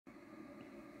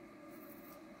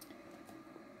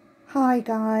Hi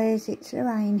guys, it's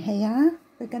Lorraine here.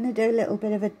 We're going to do a little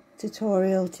bit of a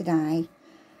tutorial today.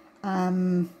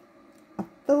 I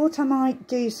thought I might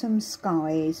do some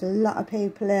skies. A lot of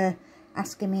people are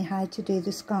asking me how to do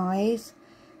the skies.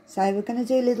 So we're going to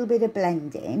do a little bit of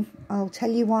blending. I'll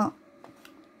tell you what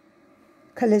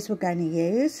colours we're going to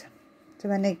use. So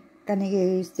we're going to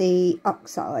use the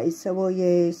oxides. So we'll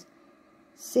use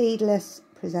Seedless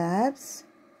Preserves,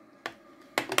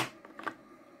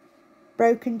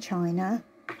 Broken China,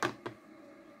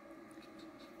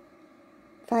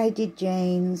 Faded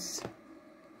Jeans,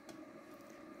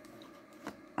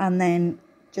 and then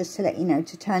just to let you know,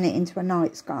 to turn it into a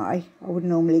night sky, I would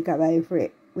normally go over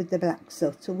it with the black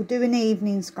soot. So we'll do an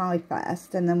evening sky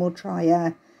first, and then we'll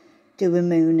try do a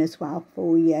moon as well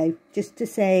for you, just to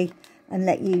see and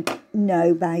let you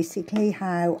know basically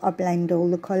how I blend all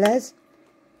the colours.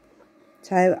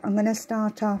 So I'm going to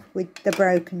start off with the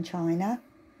Broken China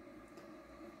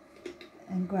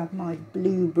and grab my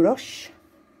blue brush.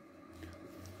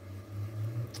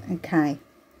 Okay,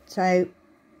 so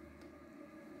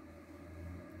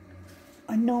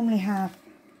I normally have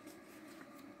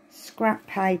scrap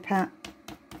paper,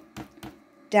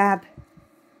 dab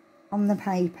on the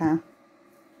paper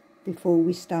before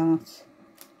we start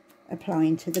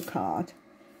applying to the card.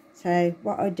 So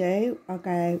what I do,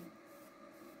 I'll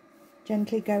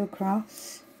gently go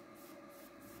across.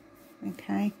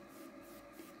 Okay,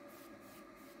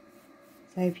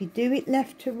 so if you do it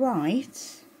left to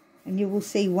right, and you will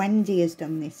see Wendy has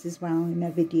done this as well in her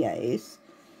videos,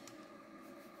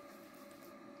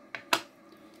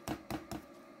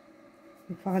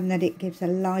 you find that it gives a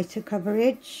lighter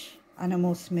coverage and a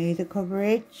more smoother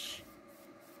coverage.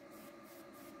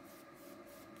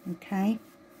 Okay,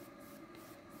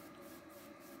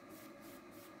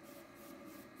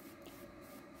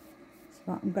 so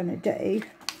what I'm going to do,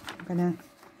 I'm going to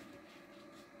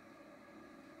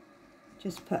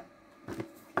just put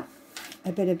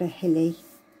a bit of a hilly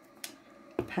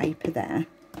paper there,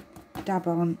 dab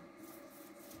on,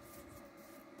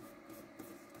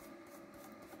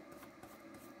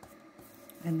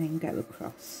 and then go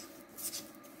across, so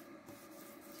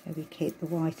we keep the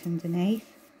white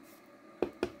underneath.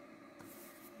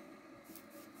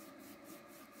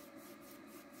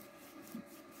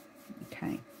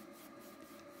 Okay,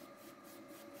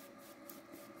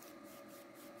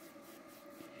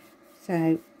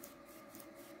 so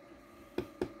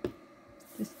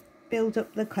just build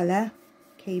up the colour,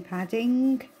 keep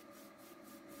adding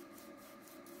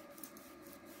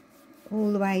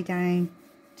all the way down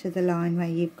to the line where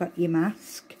you've got your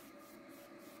mask.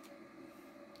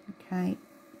 Okay,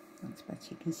 that's better,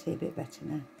 you can see a bit better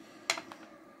now.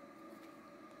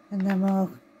 And then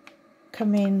we'll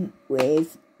come in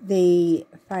with the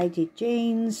Faded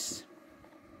Jeans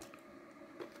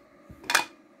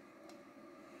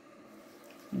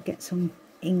and get some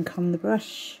ink on the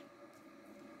brush.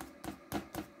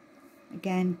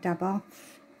 Again, dab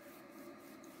off,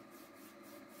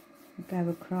 go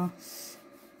across.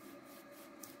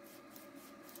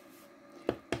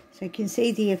 So you can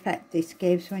see the effect this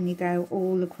gives when you go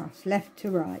all across, left to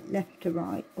right,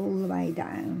 all the way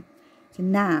down. So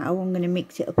now I'm going to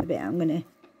mix it up a bit. I'm going to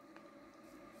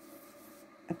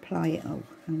apply it, oh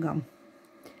hang on,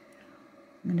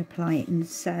 I'm going to apply it in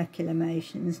circular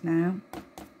motions now.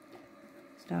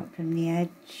 Start from the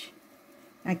edge.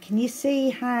 Now can you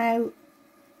see how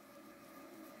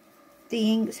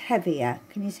the ink's heavier?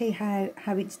 Can you see how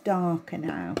it's darker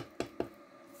now?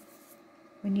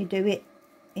 When you do it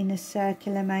in a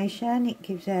circular motion, it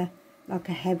gives like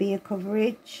a heavier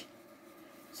coverage.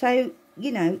 So,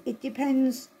 you know, it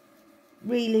depends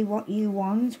really what you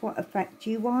want, what effect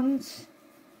you want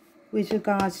with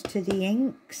regards to the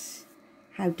inks,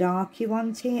 how dark you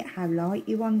want it, how light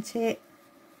you want it,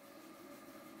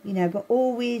 you know. But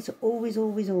always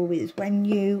when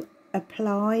you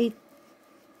apply,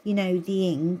 you know, the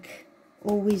ink,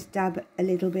 always dab a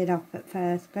little bit off at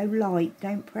first. Go light,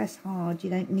 don't press hard. You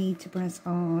don't need to press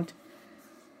hard.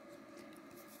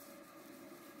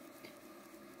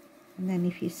 And then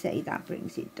if you see, that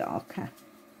brings it darker.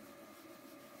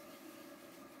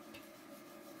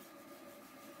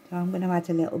 So I'm going to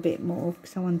add a little bit more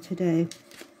because I want to do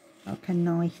like a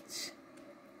night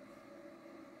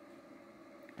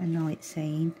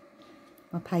scene.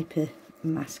 My paper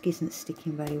mask isn't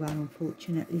sticking very well,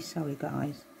 unfortunately, sorry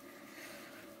guys.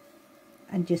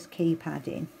 And just keep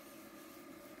adding.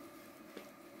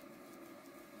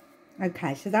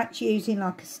 Okay, so that's using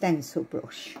like a stencil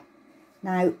brush.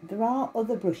 Now there are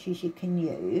other brushes you can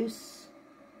use,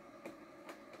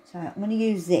 so I'm going to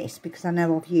use this because I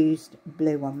know I've used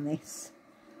blue on this.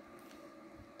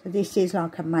 So this is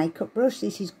like a makeup brush.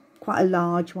 This is quite a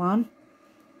large one.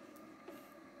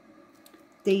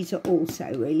 These are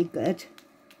also really good.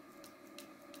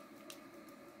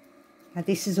 Now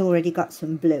this has already got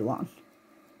some blue on,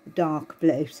 dark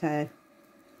blue, so.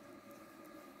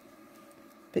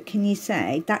 But can you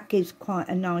say that gives quite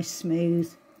a nice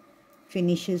smooth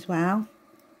finish as well?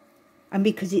 And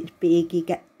because it's big, you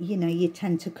get, you know, you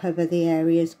tend to cover the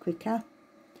areas quicker.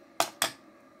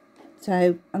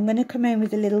 So I'm going to come in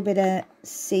with a little bit of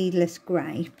seedless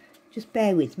grape. Just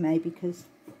bear with me because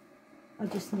I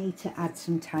just need to add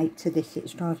some tape to this.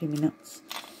 It's driving me nuts.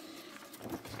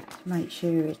 To make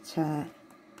sure it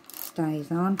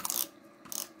stays on.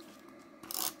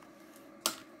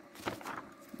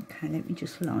 Okay, let me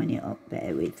just line it up,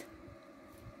 bear with.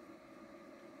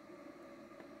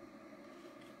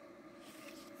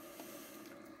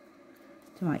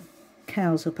 Right,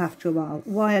 curls up after a while.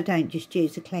 Why I don't just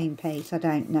use a clean piece, I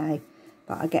don't know.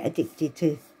 But I get addicted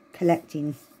to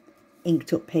collecting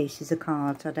inked up pieces of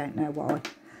cards. I don't know why.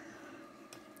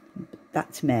 But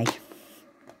that's me.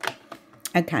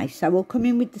 Okay, so we'll come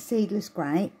in with the seedless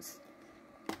grapes.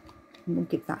 And we'll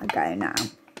give that a go now.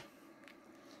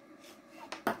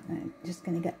 I'm just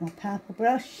going to get my purple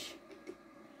brush.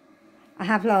 I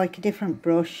have like a different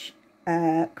brush,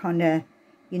 kind of,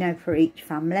 you know, for each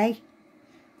family.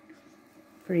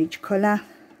 For each colour,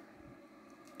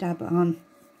 dab on.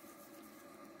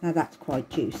 Now that's quite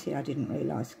juicy. I didn't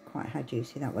realise quite how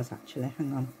juicy that was actually.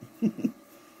 Hang on.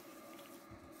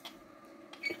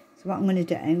 So what I'm going to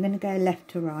do, I'm going to go left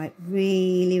to right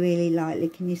really, really lightly.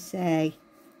 Can you see?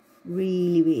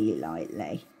 Really, really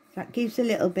lightly. That gives a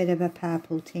little bit of a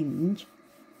purple tinge,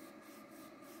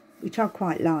 which I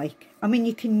quite like. I mean,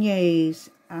 you can use,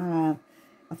 I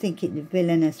think it's the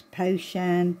Villainous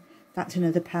Potion. That's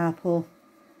another purple.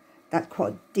 That's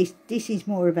quite, this is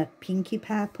more of a pinky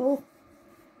purple.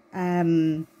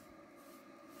 But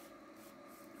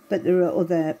there are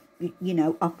other, you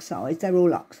know, oxides. They're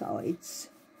all oxides.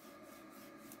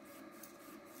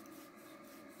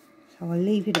 So I'll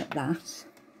leave it at that.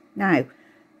 Now,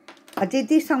 I did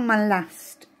this on my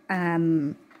last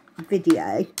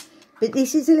video. But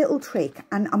this is a little trick.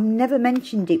 And I've never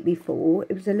mentioned it before.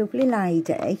 It was a lovely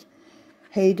lady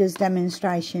who does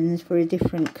demonstrations for a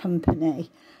different company.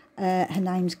 Her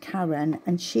name's Karen,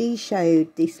 and she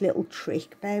showed this little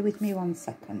trick. Bear with me 1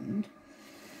 second.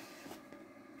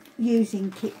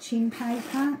 Using kitchen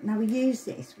paper. Now we use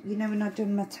this, you know, when I've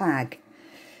done my tag,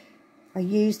 I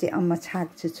used it on my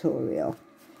tag tutorial.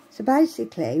 So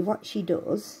basically what she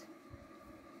does,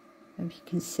 I don't know if you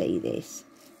can see this,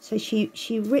 so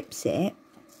she rips it,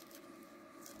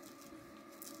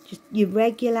 just your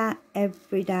regular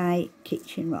everyday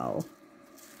kitchen roll.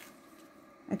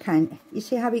 Okay, you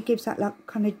see how it gives that like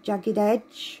kind of jagged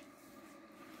edge?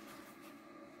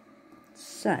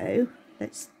 So,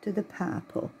 let's do the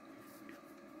purple.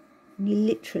 And you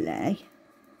literally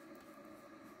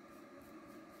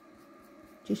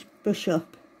just brush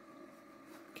up.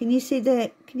 Can you see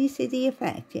the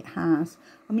effect it has?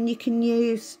 I mean, you can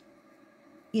use,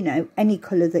 you know, any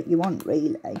colour that you want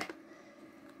really.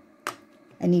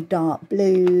 Any dark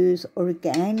blues, or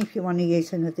again, if you want to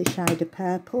use another shade of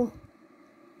purple.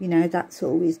 You know, that's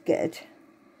always good.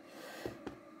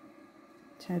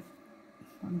 So,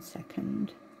 1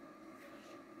 second.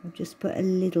 I'll just put a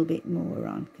little bit more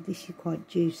on, because this is quite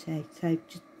juicy. So,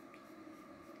 just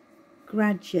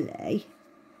gradually,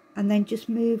 and then just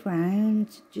move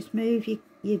round. Just move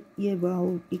your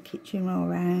roll, your kitchen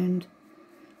roll around.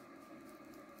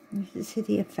 You can see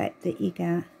the effect that you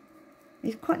get.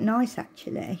 It's quite nice,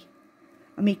 actually.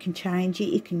 I mean, you can change it.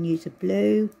 You can use a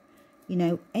blue. You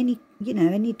know,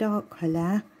 any dark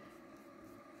colour.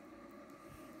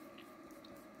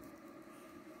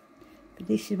 But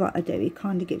this is what I do. It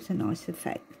kind of gives a nice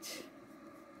effect.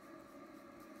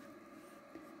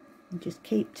 And just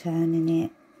keep turning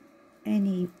it.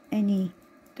 Any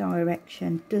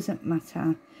direction, doesn't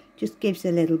matter. Just gives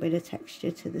a little bit of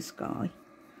texture to the sky.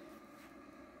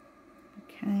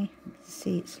 Okay, you can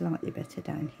see it's slightly better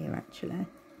down here actually.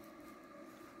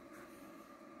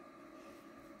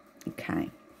 Okay.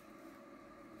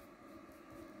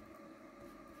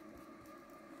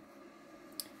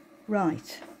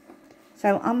 Right.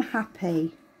 So I'm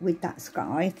happy with that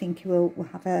sky. I think we'll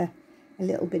have a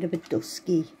little bit of a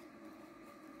dusky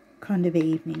kind of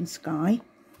evening sky.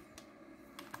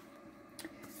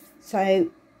 So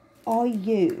I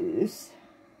use,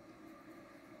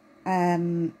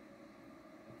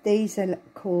 these are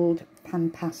called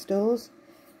pan pastels.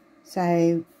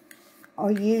 So I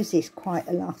use this quite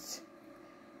a lot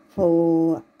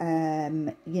for,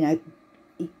 you know,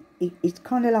 it's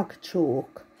kind of like a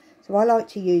chalk. So So I like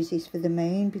to use this for the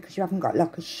moon because you haven't got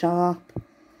like a sharp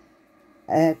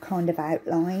kind of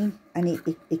outline, and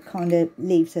it kind of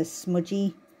leaves a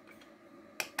smudgy.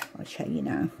 I'll show you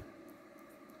now.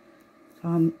 So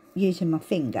I'm using my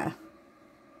finger.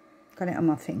 Got it on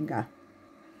my finger.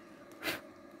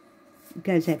 It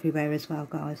goes everywhere as well,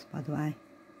 guys, by the way.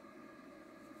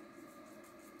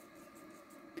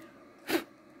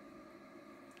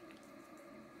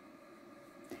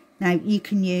 Now you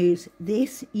can use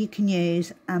this, you can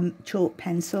use chalk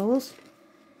pencils.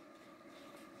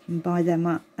 You can buy them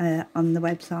on the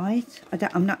website.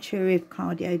 I'm not sure if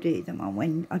Cardio do them on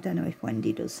Wendy. I don't know if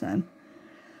Wendy does them.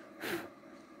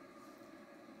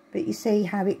 But you see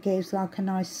how it gives like a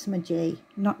nice smudgy,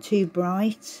 not too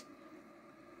bright.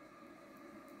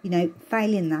 You know,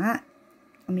 failing that,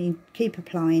 I mean, keep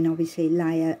applying obviously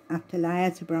layer after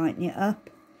layer to brighten it up.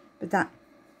 But that,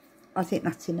 I think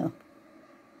that's enough.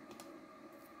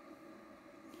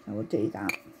 So we'll do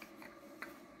that.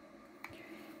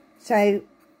 So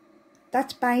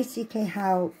that's basically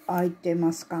how I do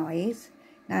my skies.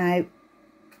 Now,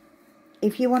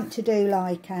 if you want to do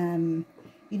like, you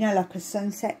know, like a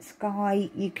sunset sky,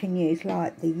 you can use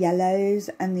like the yellows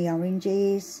and the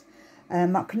oranges. I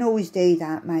can always do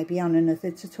that maybe on another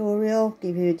tutorial,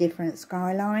 give you a different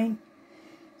skyline.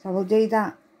 So we'll do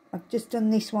that. I've just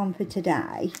done this one for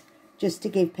today, just to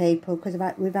give people, because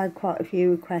we've had quite a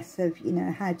few requests of, you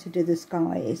know, how to do the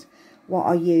skies, what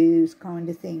I use kind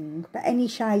of thing. But any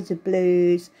shades of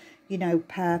blues, you know,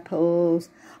 purples.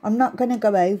 I'm not going to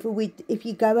go over with, if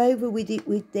you go over with it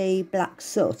with the black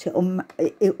soot,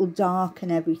 it will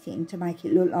darken everything to make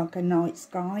it look like a night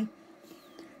sky.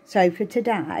 So for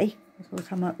today, I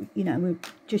thought I might, you know, we'll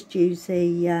just use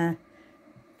the,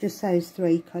 just those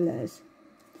three colours.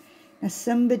 Now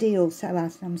somebody also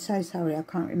asked, I'm so sorry I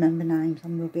can't remember names,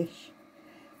 I'm rubbish.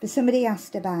 But somebody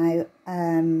asked about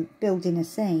building a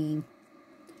scene.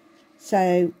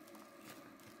 So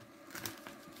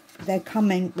their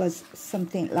comment was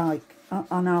something like,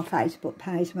 on our Facebook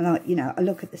page, we're like, you know, I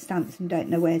look at the stamps and don't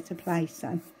know where to place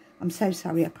them. I'm so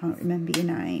sorry I can't remember your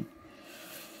name.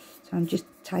 So I'm just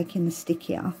taking the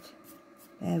sticky off.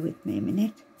 Bear with me a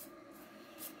minute.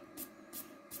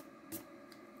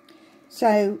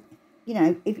 So, you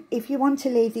know, if you want to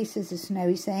leave this as a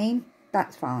snowy scene,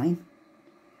 that's fine.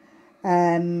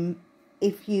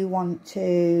 If you want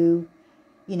to,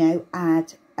 you know,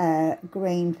 add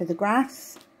green for the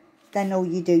grass, then all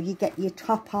you do, you get your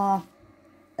top half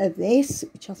of this,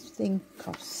 which I think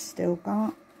I've still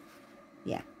got.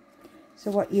 Yeah. So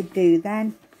what you do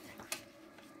then,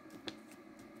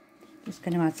 just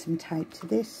going to add some tape to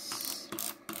this.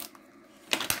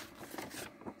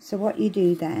 So what you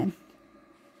do then,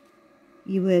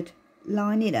 you would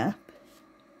line it up,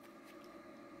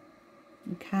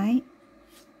 okay,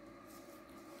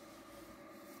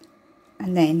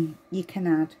 and then you can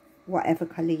add whatever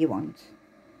colour you want.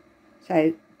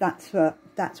 So that's what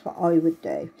I would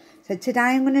do. So today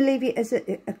I'm going to leave it as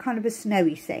a kind of a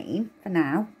snowy scene for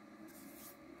now.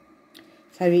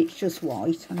 So it's just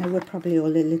white. I know we're probably all a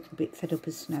little bit fed up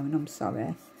with snow, and I'm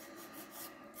sorry.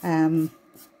 I'm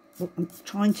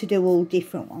trying to do all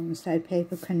different ones so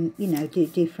people can, you know, do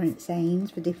different scenes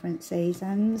for different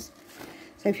seasons.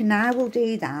 So for now we'll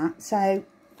do that. So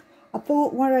I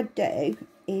thought what I'd do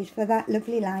is, for that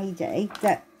lovely lady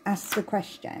that asked the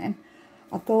question,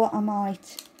 I thought I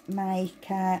might make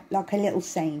like a little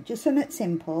scene, just something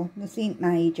simple, nothing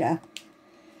major.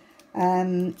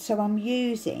 So I'm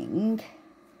using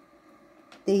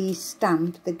the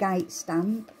stamp, the gate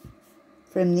stamp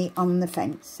from the On the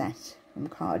Fence set from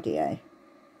Cardio.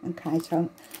 Okay, so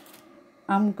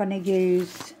I'm going to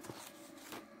use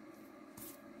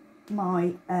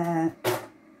my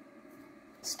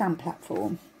stamp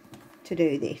platform to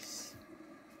do this.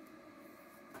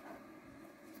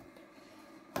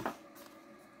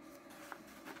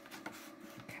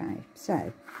 Okay, so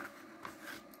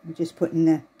I'm just putting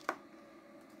the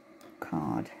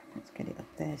card, let's get it up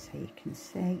there so you can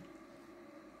see.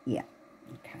 Yeah,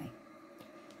 okay.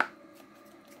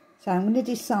 So I'm going to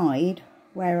decide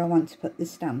where I want to put the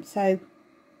stamp. So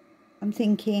I'm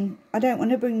thinking I don't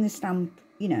want to bring the stamp,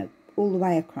 you know, all the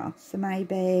way across. So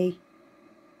maybe,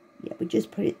 yeah, we'll just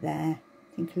put it there.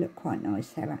 I think it'll look quite nice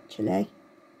there actually.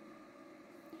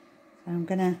 So I'm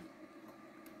going to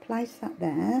place that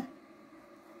there.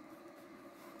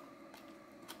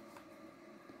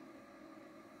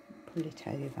 Pull it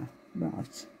over.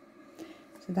 Right.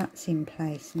 So that's in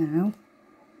place now.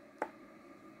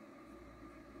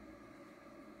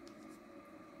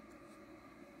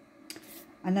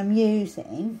 And I'm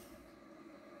using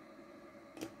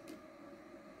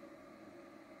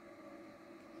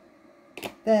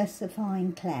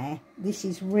VersaFine Clair. This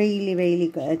is really, really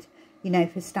good, you know,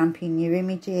 for stamping your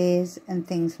images and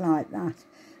things like that.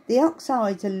 The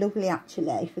oxides are lovely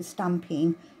actually for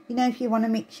stamping, you know, if you want to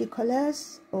mix your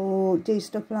colours or do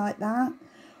stuff like that,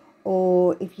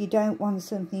 or if you don't want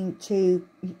something too,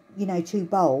 you know, too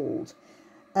bold.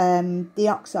 The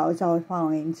oxides, I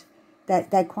find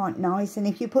that they're quite nice, and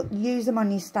if you use them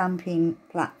on your stamping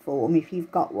platform, if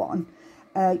you've got one,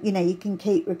 you know, you can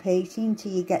keep repeating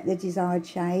till you get the desired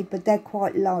shade. But they're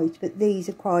quite light, but these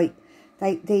are quite,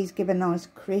 these give a nice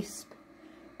crisp,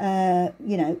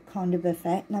 you know, kind of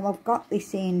effect. Now I've got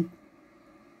this in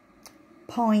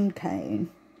Pine Cone,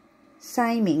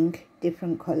 same ink,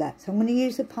 different colour, so I'm going to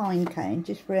use a Pine Cone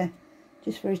just for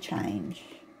a change.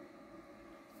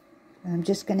 I'm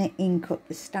just going to ink up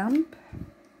the stamp.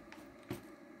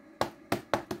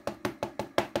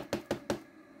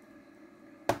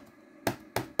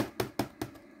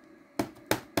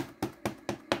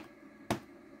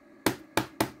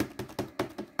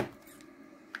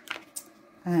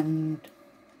 And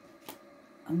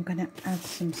I'm going to add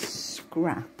some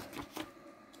scrap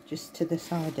just to the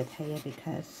side of here,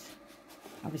 because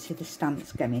obviously the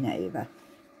stamp's going over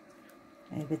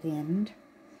the end.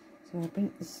 So I'll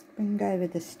bring over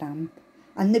the stamp.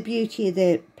 And the beauty of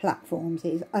the platforms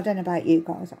is, I don't know about you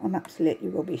guys, I'm absolutely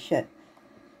rubbish at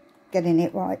getting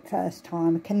it right first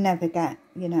time. I can never get,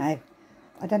 you know,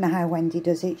 I don't know how Wendy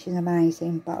does it, she's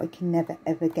amazing, but I can never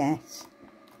ever get,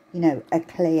 you know, a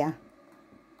clear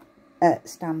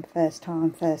stamp first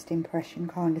time, first impression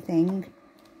kind of thing.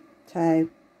 So,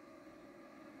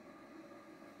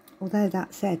 although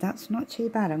that said, that's not too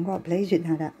bad. I'm quite pleased with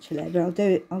that actually,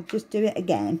 but I'll just do it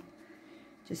again,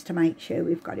 just to make sure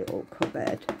we've got it all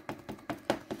covered.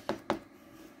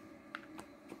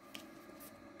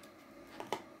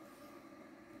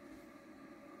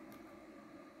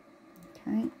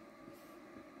 Okay.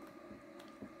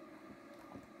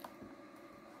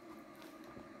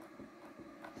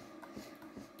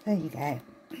 There you go.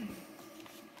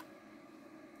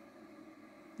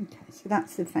 Okay, so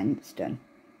that's the fence done.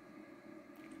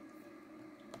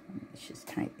 Let's just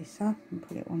take this off and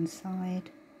put it one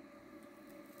side.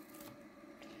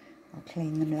 I'll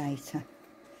clean them later.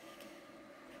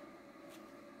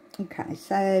 Okay,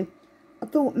 so I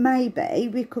thought maybe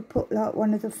we could put like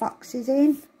one of the foxes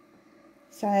in.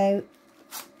 So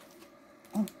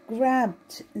I've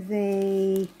grabbed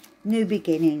the New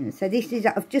Beginnings. So this is,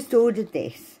 I've just ordered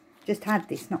this. Just had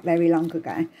this not very long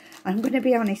ago. I'm going to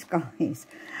be honest, guys.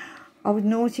 I was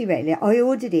naughty really. I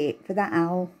ordered it for that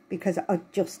owl because I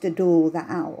just adore that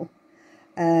owl.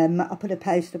 I put a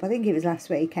post up, I think it was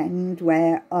last weekend,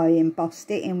 where I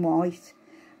embossed it in white,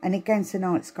 and against the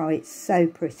night sky it's so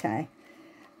pretty,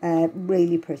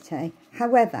 really pretty.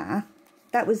 However,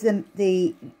 that was the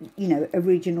you know,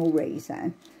 original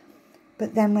reason.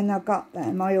 But then when I got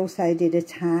them, I also did a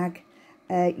tag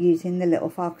using the little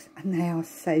fox, and they are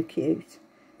so cute.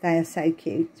 They are so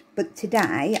cute. But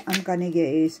today I'm going to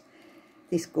use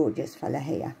this gorgeous fella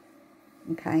here.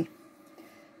 Okay,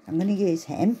 I'm going to use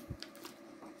him.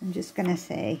 I'm just going to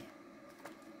see.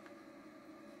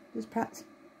 Just perhaps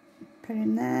put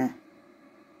him there.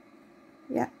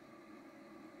 Yeah.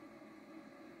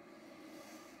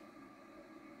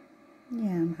 Yeah,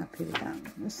 I'm happy with that.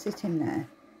 Let's sit him there.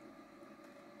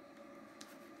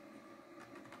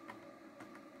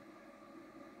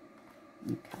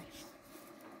 Okay.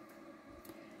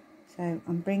 So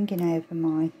I'm bringing over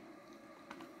my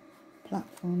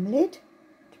platform lid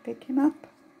to pick him up.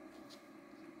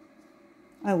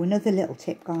 Oh, another little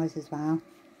tip, guys, as well.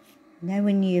 You know,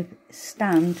 when you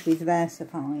stamped with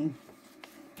VersaFine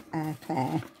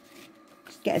Clair,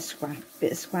 just get a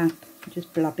bit of scrap,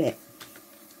 just blob it.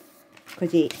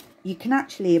 Because you can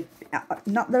actually,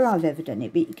 not that I've ever done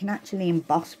it, but you can actually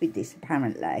emboss with this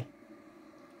apparently.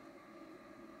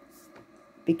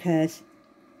 Because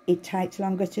it takes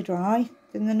longer to dry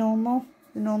than the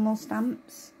normal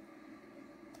stamps.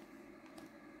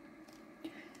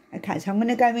 Okay, so I'm going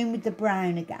to go in with the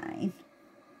brown again.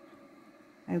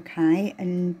 Okay,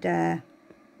 and the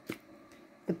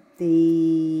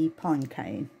Pine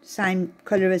Cone, same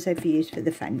colour as I've used for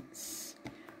the fence.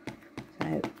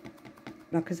 So,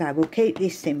 like I say, we'll keep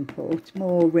this simple. It's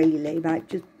more really about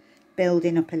just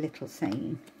building up a little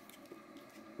scene.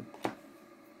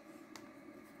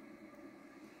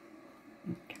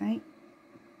 Okay.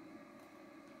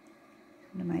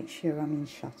 I'm going to make sure I'm in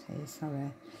shot here,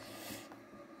 sorry.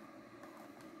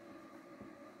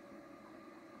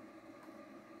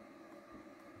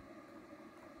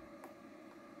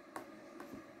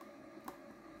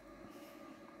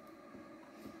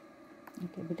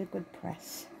 Give it a good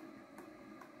press.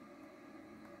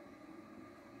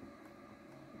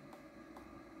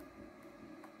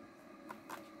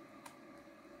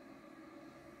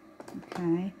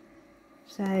 Okay,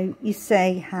 so you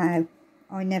see how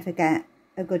I never get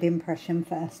a good impression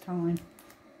first time.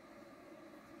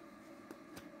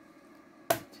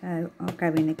 So I'll go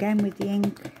in again with the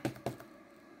ink.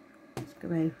 Let's go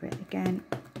over it again.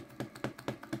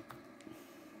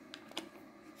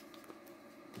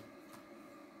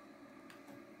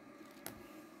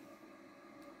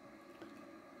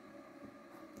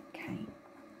 Okay.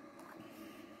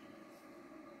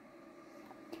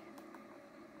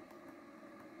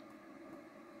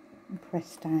 And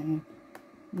press down.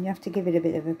 And you have to give it a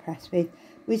bit of a press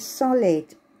with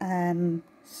solid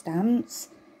stamps.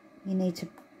 You need to,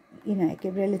 you know,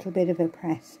 give it a little bit of a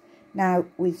press. Now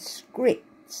with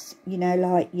scripts, you know,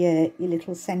 like your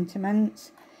little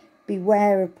sentiments,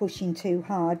 beware of pushing too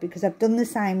hard, because I've done the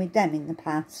same with them in the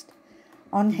past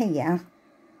on here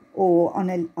or on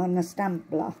a stamp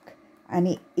block,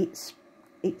 and it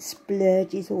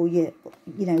splurges, or you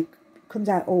know, comes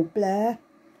out all blur.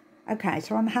 Okay,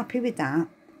 so I'm happy with that.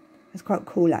 That's quite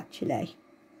cool actually.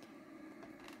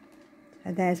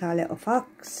 So there's our little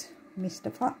fox,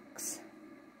 Mr. Fox.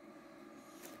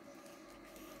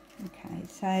 Okay,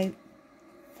 so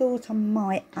thought I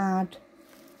might add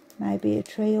maybe a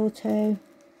tree or two.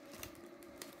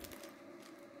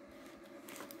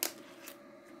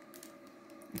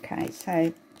 Okay,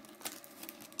 so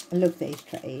I love these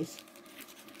trees.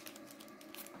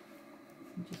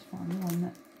 I'll just find the one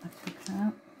that I took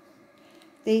out.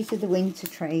 These are the winter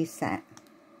trees set,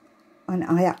 and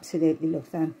I absolutely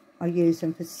love them. I use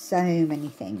them for so many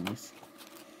things.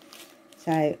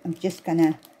 So I'm just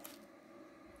gonna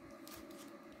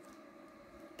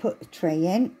put the tree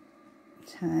in.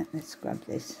 So let's grab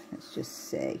this. Let's just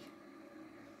see.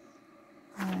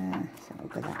 So I'll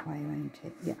go that way, won't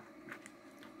it? Yeah.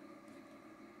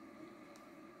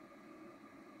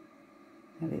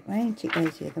 No, it won't. It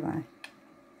goes the other way.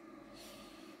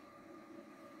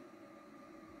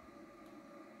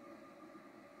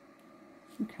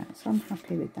 Okay, so I'm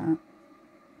happy with that.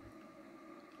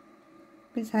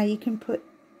 Because how you can put,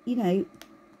 you know,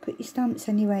 put your stamps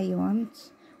anywhere you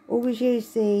want. Always use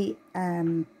the,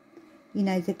 you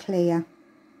know, the clear,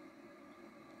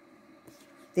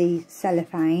 the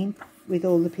cellophane with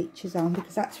all the pictures on,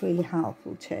 because that's really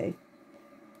helpful too.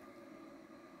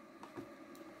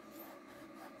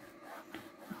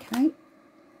 Okay,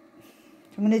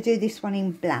 so I'm going to do this one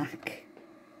in black.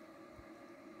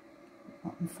 I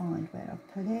can find where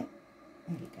I've put it.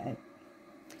 There you go.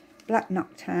 Black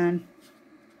Nocturne,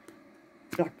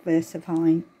 black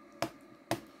VersaFine.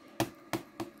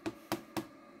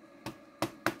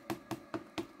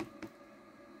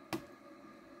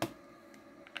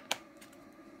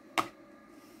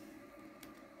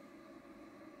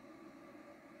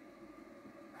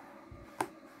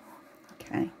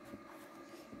 Okay.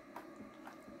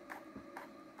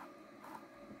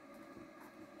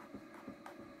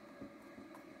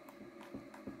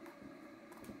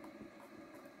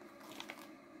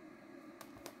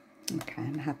 Okay,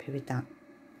 I'm happy with that.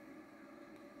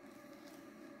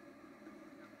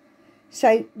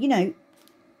 So, you know,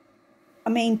 I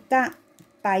mean, that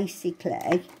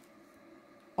basically,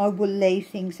 I will leave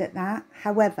things at that.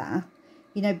 However,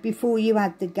 you know, before you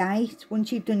add the gate,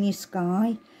 once you've done your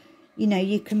sky, you know,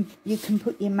 you can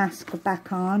put your mask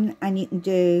back on, and you can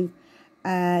do,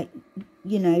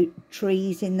 you know,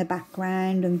 trees in the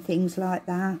background and things like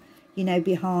that, you know,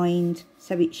 behind,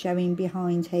 so it's showing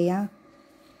behind here.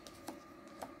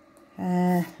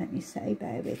 Let me see,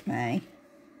 bear with me.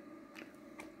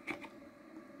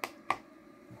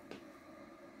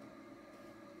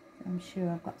 I'm sure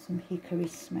I've got some hickory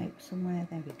smoke somewhere.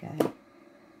 There we go.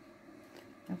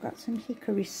 I've got some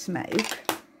hickory smoke.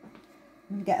 I'm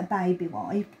going to get a baby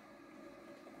wipe.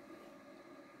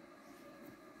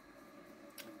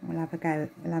 We'll have a go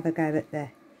at the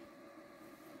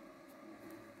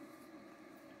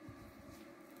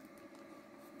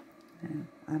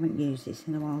I haven't used this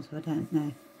in a while, so I don't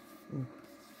know. Ooh,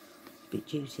 it's a bit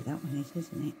juicy, that one is,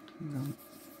 isn't it? Hang on.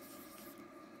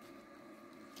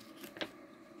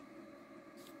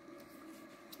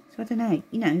 So I don't know,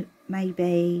 you know,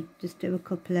 maybe just do a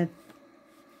couple of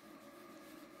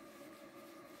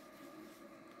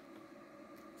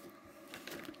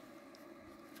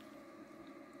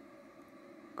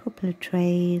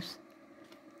trees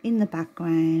in the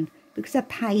background, because they're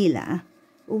paler.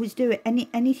 Always do it,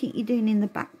 anything you're doing in the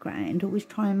background, always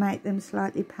try and make them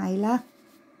slightly paler.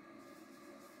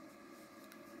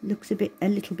 Looks a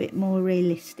little bit more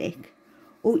realistic.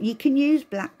 Or you can use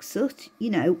black soot, you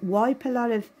know, wipe a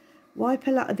lot of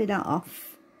it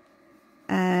off,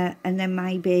 and then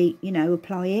maybe, you know,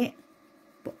 apply it,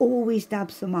 but always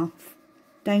dab some off.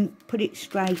 Don't put it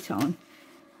straight on.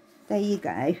 there you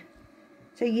go.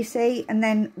 So you see, and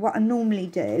then what I normally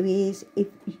do is, if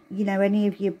you know any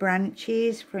of your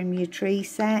branches from your tree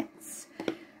sets,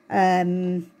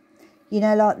 you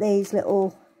know, like these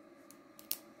little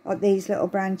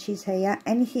branches here,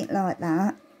 anything like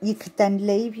that, you could then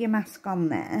leave your mask on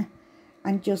there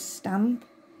and just stamp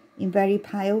in very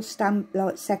pale, stamp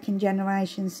like second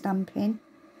generation stamping.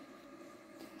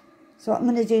 So what I'm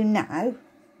going to do now, I'm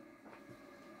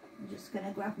just going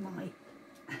to grab my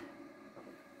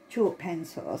chalk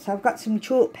pencils. So I've got some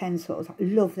chalk pencils. I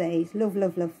love these, love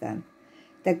them.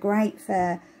 They're great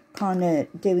for kind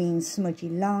of doing smudgy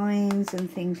lines and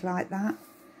things like that.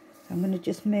 So I'm going to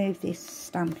just move this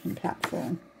stamping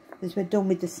platform because we're done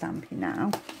with the stamping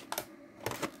now.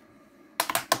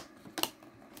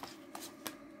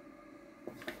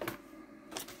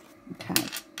 Okay.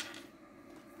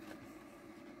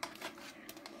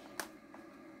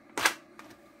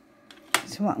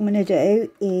 So what I'm going to do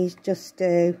is just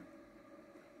do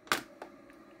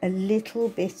a little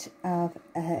bit of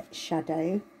a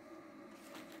shadow.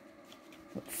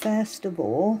 But first of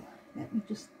all, let me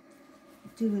just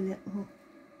do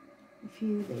a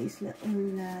few of these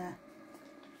little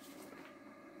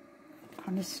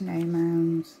kind of snow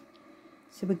mounds.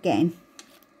 So again,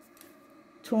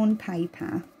 torn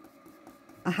paper.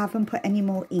 I haven't put any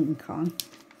more ink on,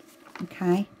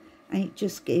 okay, and it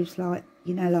just gives, like,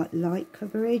 you know, like light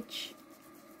coverage,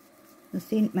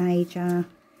 nothing major.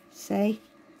 See,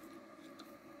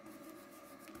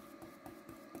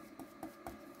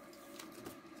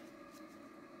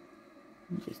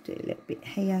 I'll just do a little bit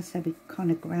here, so we're kind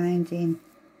of grounding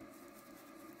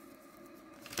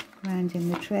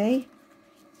the tree.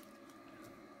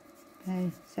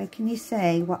 Okay, so can you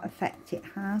see what effect it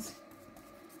has?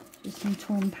 Just some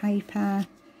torn paper,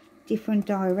 different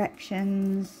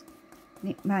directions, and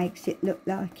it makes it look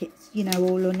like it's, you know,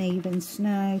 all uneven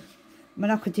snow. I mean,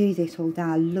 I could do this all day.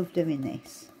 I love doing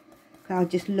this. I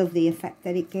just love the effect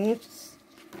that it gives.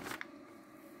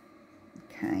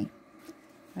 Okay,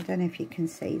 I don't know if you can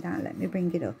see that. Let me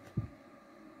bring it up.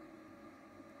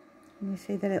 Can you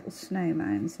see the little snow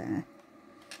mounds there?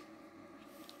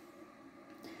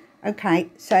 Okay,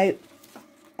 so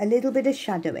a little bit of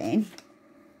shadowing.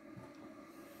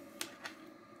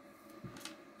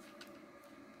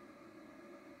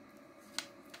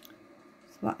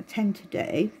 So what I tend to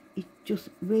do is just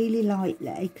really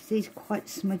lightly, because these are quite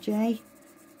smudgy.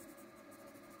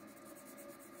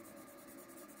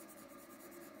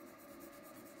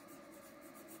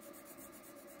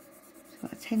 So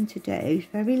what I tend to do is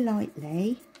very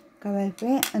lightly go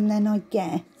over it, and then I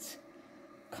get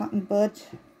cotton bud,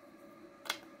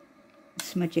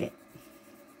 smudge it.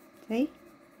 See?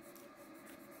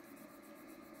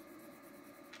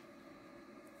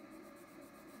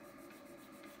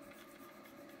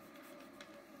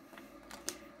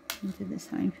 And do the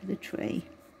same for the tree.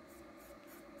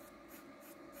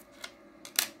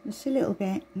 Just a little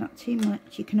bit, not too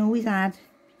much. You can always add,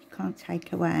 you can't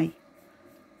take away.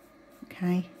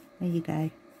 Okay, there you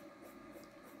go.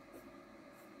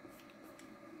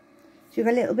 So you've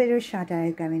got a little bit of a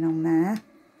shadow going on there.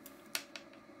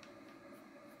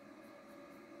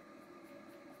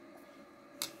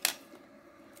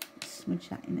 Smudge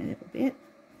that in a little bit.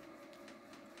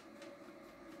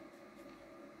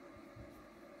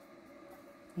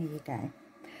 There you go.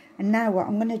 And now what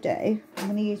I'm going to do, I'm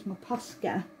going to use my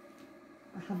Posca.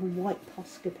 I have a white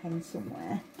Posca pen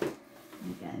somewhere. There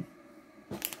you go.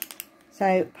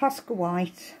 So Posca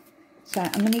white. So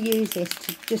I'm going to use this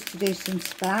just to do some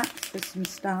splats for some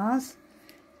stars.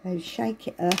 So shake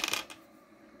it up.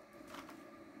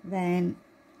 Then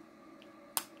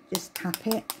just tap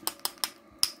it.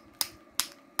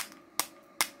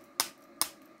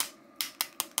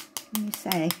 Can you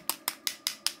see?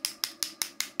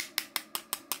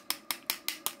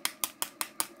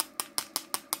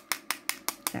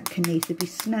 That can either be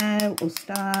snow or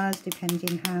stars,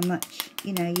 depending how much,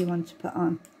 you know, you want to put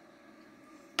on.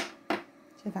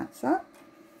 So that's that.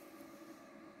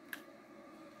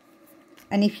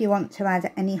 And if you want to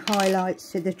add any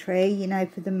highlights to the tree, you know,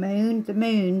 for the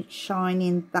moon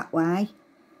shining that way.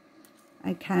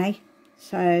 Okay,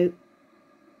 so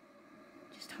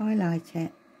just highlight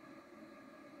it.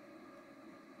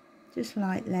 Just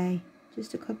lightly,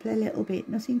 just a couple of little bit,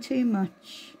 nothing too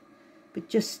much, but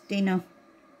just enough,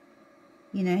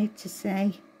 you know, to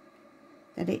see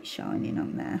that it's shining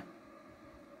on there.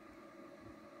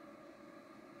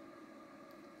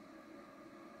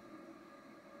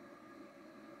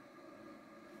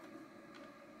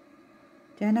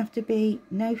 Don't have to be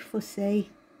no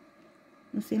fussy,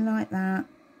 nothing like that,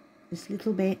 just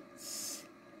little bits.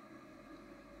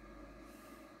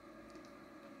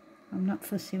 I'm not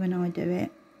fussy when I do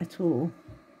it at all.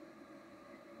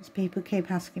 As people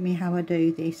keep asking me how I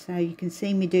do this, so you can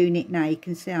see me doing it now. You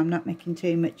can see I'm not making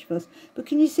too much fuss. But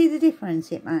can you see the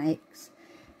difference it makes?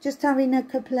 Just having a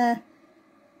couple of,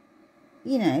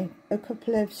 you know, a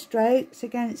couple of strokes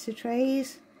against the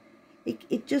trees.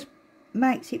 It just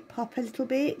makes it pop a little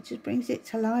bit. It just brings it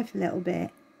to life a little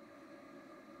bit.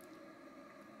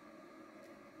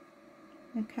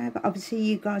 Okay, but obviously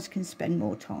you guys can spend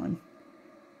more time,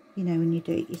 you know, when you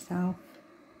do it yourself.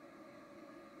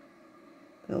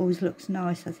 But it always looks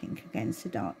nice, I think, against the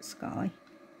dark sky.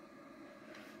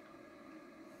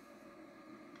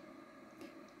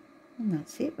 And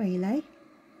that's it, really.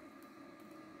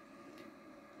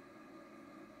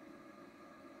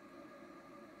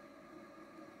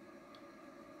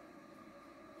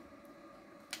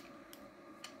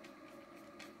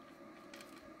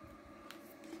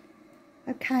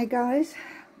 Okay, guys.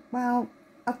 Well,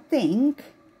 I think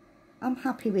I'm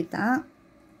happy with that.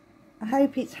 I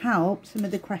hope it's helped some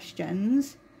of the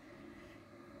questions.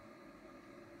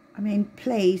 I mean,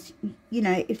 please, you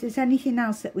know, if there's anything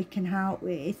else that we can help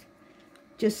with,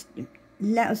 just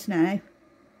let us know.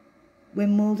 We're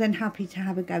more than happy to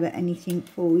have a go at anything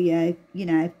for you, you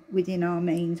know, within our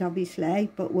means, obviously.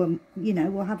 But we'll, you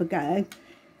know, we'll have a go.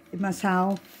 With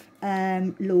myself,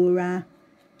 Laura,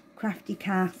 Crafty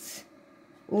Cat,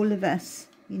 all of us,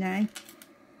 you know,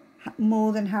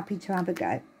 more than happy to have a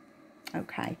go.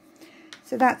 Okay.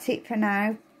 So that's it for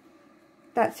now.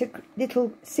 That's a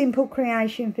little simple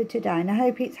creation for today, and I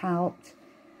hope it's helped.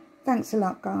 Thanks a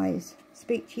lot, guys.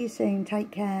 Speak to you soon.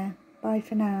 Take care. Bye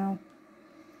for now.